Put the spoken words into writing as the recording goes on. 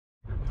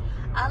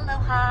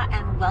Aloha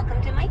and welcome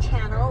to my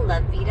channel, La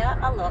Vida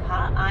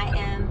Aloha. I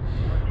am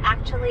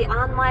actually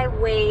on my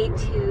way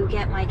to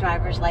get my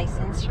driver's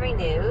license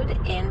renewed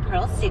in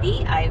Pearl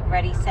City. I've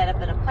already set up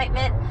an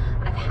appointment.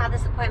 I've had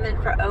this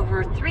appointment for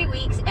over 3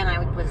 weeks and I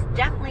was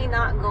definitely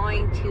not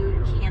going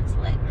to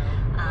cancel it.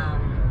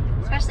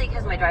 Especially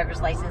because my driver's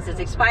license is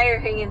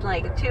expiring in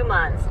like 2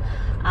 months.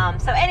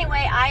 So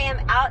anyway, I am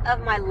out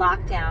of my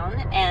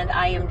lockdown and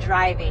I am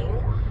driving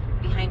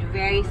behind a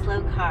very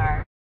slow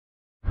car.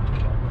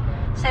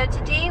 So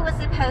today was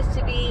supposed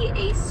to be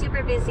a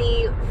super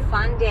busy,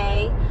 fun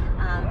day,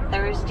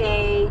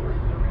 Thursday,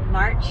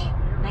 March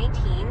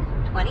 19,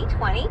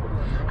 2020.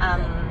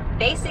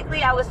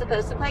 Basically, I was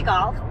supposed to play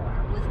golf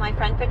with my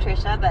friend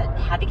Patricia, but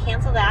had to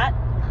cancel that.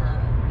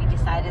 We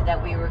decided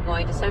that we were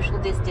going to social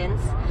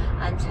distance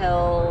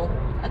until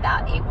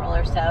about April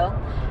or so.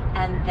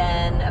 And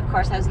then, of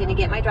course, I was going to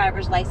get my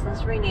driver's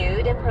license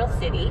renewed in Pearl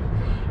City.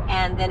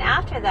 And then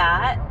after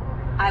that,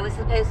 I was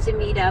supposed to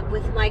meet up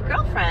with my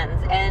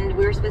girlfriends, and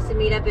we were supposed to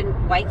meet up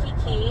in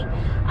Waikiki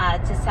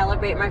to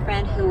celebrate my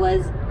friend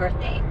Hua's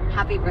birthday.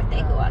 Happy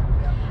birthday, Hua.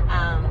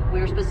 We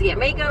were supposed to get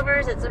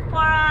makeovers at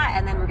Sephora,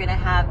 and then we're going to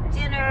have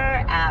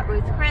dinner at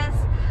Ruth Chris.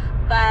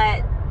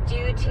 But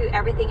due to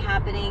everything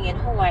happening in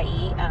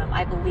Hawaii,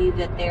 I believe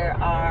that there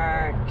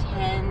are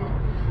 10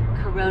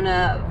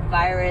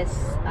 coronavirus,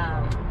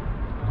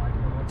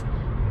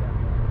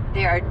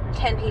 there are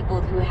 10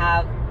 people who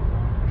have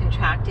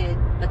contracted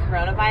the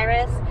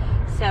coronavirus,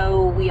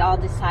 so we all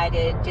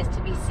decided, just to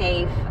be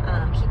safe,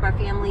 keep our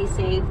family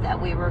safe, that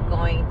we were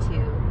going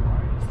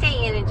to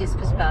stay in and just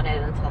postpone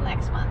it until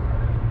next month.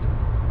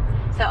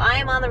 So I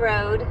am on the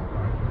road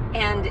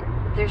and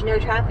there's no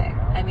traffic.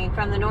 I mean,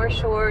 from the North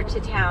Shore to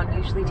town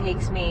usually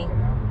takes me,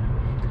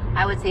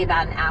 I would say,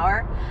 about an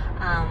hour,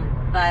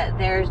 but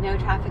there's no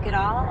traffic at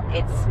all.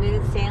 It's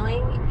smooth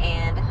sailing,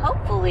 and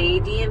hopefully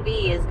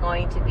DMV is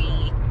going to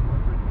be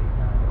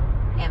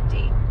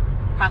empty.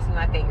 Crossing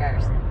my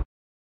fingers.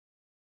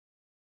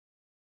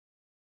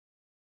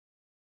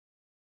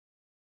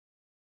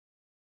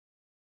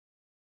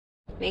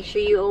 Make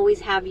sure you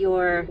always have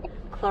your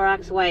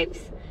Clorox wipes.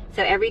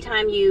 So every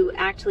time you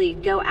actually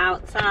go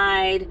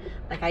outside,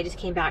 like I just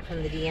came back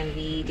from the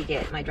DMV to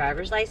get my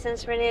driver's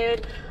license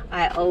renewed,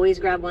 I always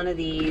grab one of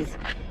these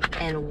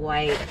and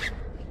wipe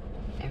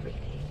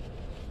everything.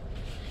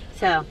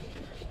 So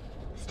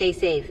stay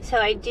safe. So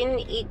I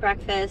didn't eat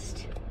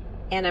breakfast,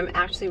 and I'm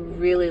actually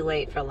really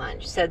late for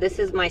lunch. So this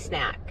is my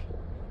snack.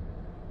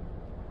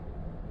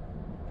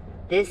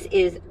 This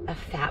is a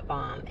fat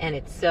bomb, and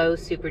it's so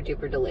super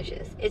duper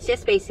delicious. It's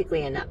just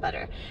basically a nut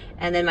butter.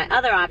 And then my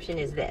other option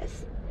is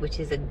this, which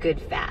is a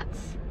good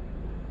fats.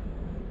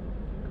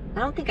 I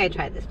don't think I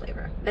tried this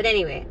flavor, but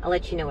anyway, I'll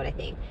let you know what I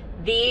think.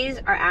 These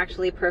are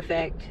actually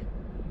perfect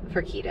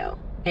for keto,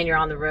 and you're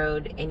on the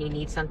road and you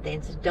need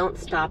something, so don't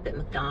stop at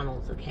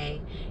McDonald's,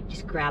 okay?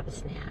 Just grab a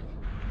snack.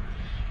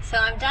 So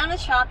I'm done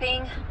with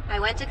shopping. I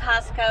went to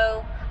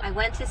Costco. I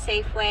went to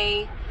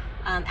Safeway.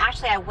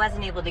 Actually, I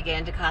wasn't able to get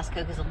into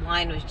Costco because the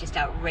line was just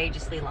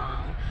outrageously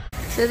long.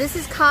 So this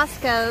is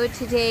Costco.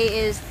 Today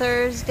is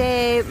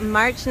Thursday,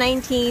 March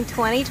 19,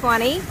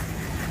 2020.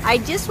 I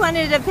just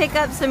wanted to pick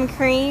up some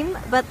cream,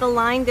 but the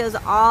line goes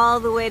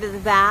all the way to the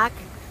back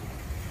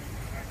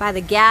by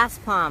the gas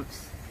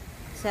pumps.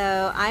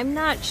 So I'm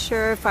not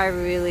sure if I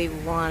really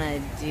want to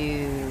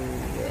do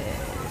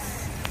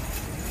this.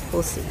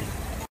 We'll see.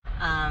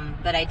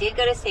 But I did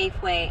go to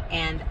Safeway,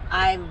 and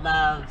I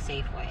love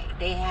Safeway.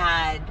 They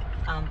had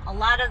a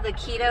lot of the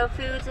keto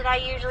foods that I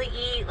usually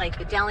eat, like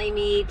the deli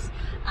meats,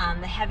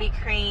 the heavy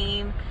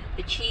cream,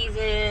 the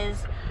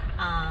cheeses.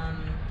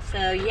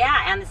 So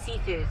yeah, and the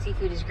seafood.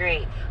 Seafood is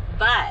great.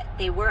 But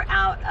they were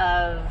out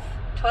of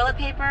toilet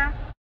paper,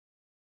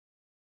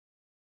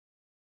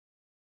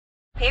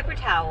 paper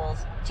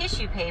towels,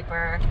 tissue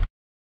paper,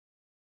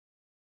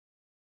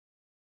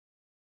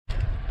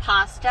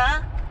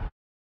 pasta,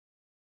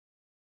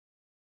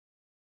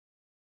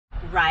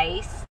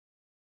 rice,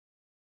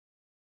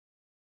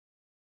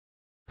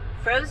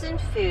 frozen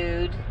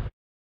food,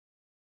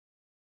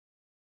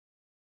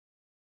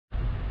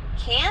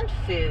 canned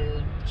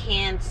food,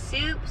 canned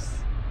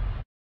soups,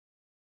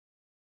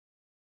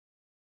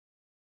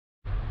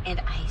 and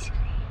ice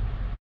cream.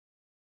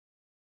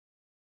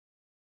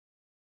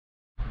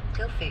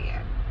 Go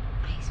figure.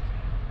 Ice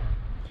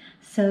cream.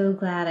 So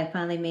glad I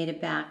finally made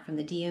it back from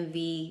the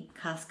DMV,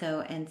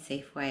 Costco, and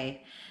Safeway.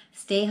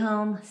 Stay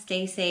home,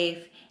 stay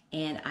safe,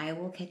 and I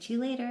will catch you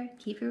later.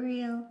 Keep it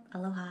real.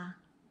 Aloha.